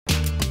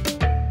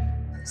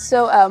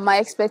So my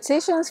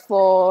expectations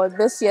for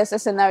this year's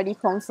SNRD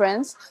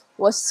conference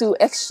was to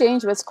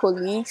exchange with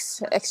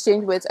colleagues,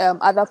 exchange with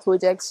other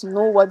projects,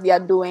 know what they are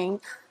doing,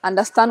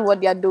 understand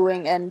what they are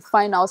doing, and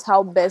find out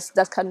how best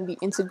that can be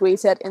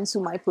integrated into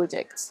my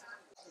projects.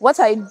 What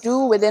I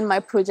do within my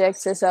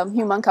projects is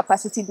human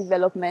capacity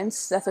development,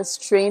 that is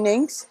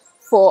trainings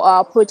for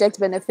our project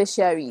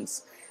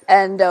beneficiaries.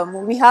 And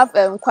we have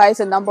quite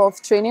a number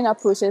of training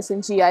approaches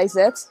in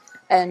GIZ,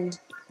 and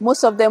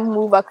most of them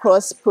move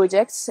across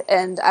projects.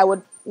 And I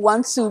would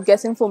want to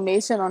get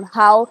information on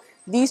how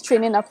these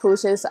training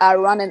approaches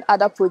are run in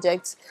other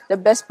projects, the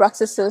best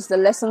practices, the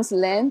lessons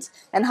learned,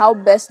 and how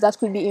best that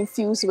could be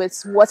infused with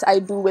what I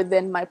do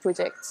within my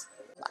project.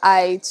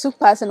 I took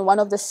part in one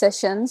of the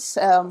sessions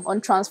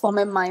on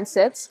transforming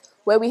mindsets,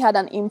 where we had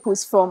an input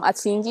from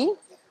Atingi.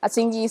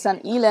 Atingi is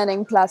an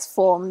e-learning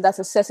platform that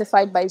is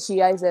certified by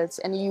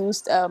GIZ and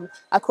used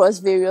across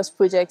various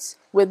projects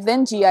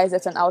within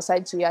GIZ and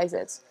outside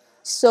GIZ.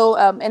 So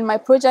in my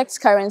projects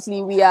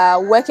currently, we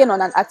are working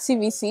on an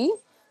activity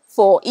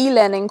for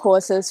e-learning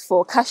courses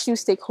for cashew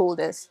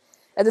stakeholders.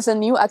 It is a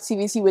new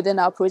activity within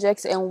our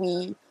project, and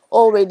we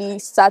already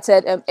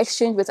started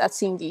exchange with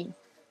Atingi.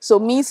 So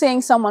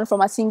meeting someone from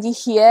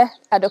Atingi here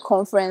at the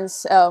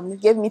conference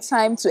gave me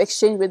time to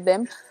exchange with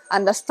them,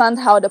 understand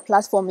how the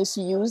platform is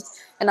used,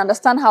 and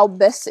understand how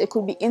best it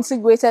could be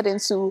integrated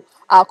into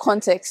our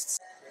context.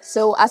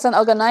 So as an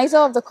organizer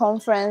of the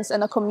conference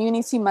and a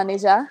community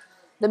manager,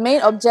 the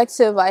main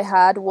objective I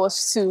had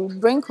was to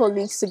bring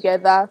colleagues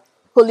together,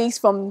 colleagues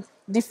from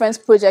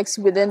different projects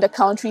within the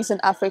countries in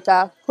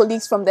Africa,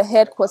 colleagues from the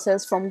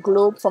headquarters, from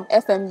Globe, from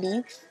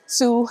FMB,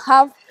 to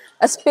have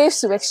a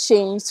space to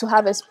exchange, to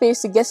have a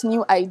space to get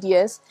new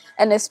ideas,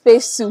 and a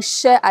space to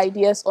share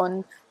ideas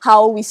on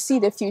how we see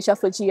the future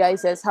for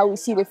GIS, how we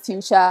see the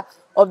future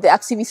of the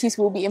activities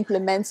we'll be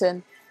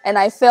implementing. And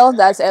I felt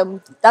that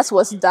that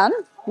was done.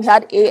 We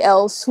had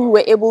ALs who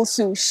were able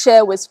to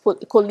share with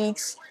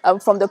colleagues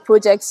from the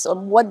projects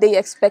on what they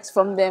expect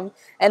from them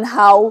and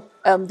how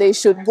they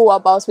should go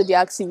about with their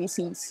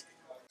activities.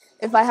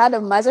 If I had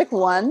a magic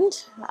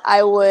wand,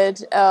 I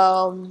would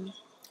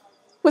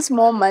put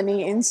more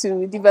money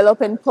into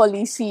developing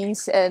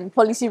policies and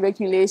policy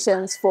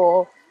regulations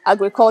for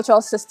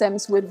agricultural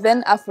systems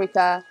within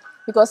Africa,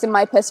 because in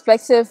my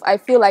perspective, I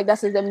feel like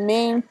that is the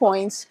main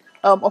point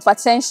of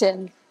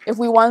attention if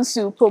we want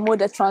to promote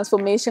the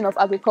transformation of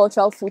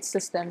agricultural food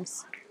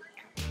systems.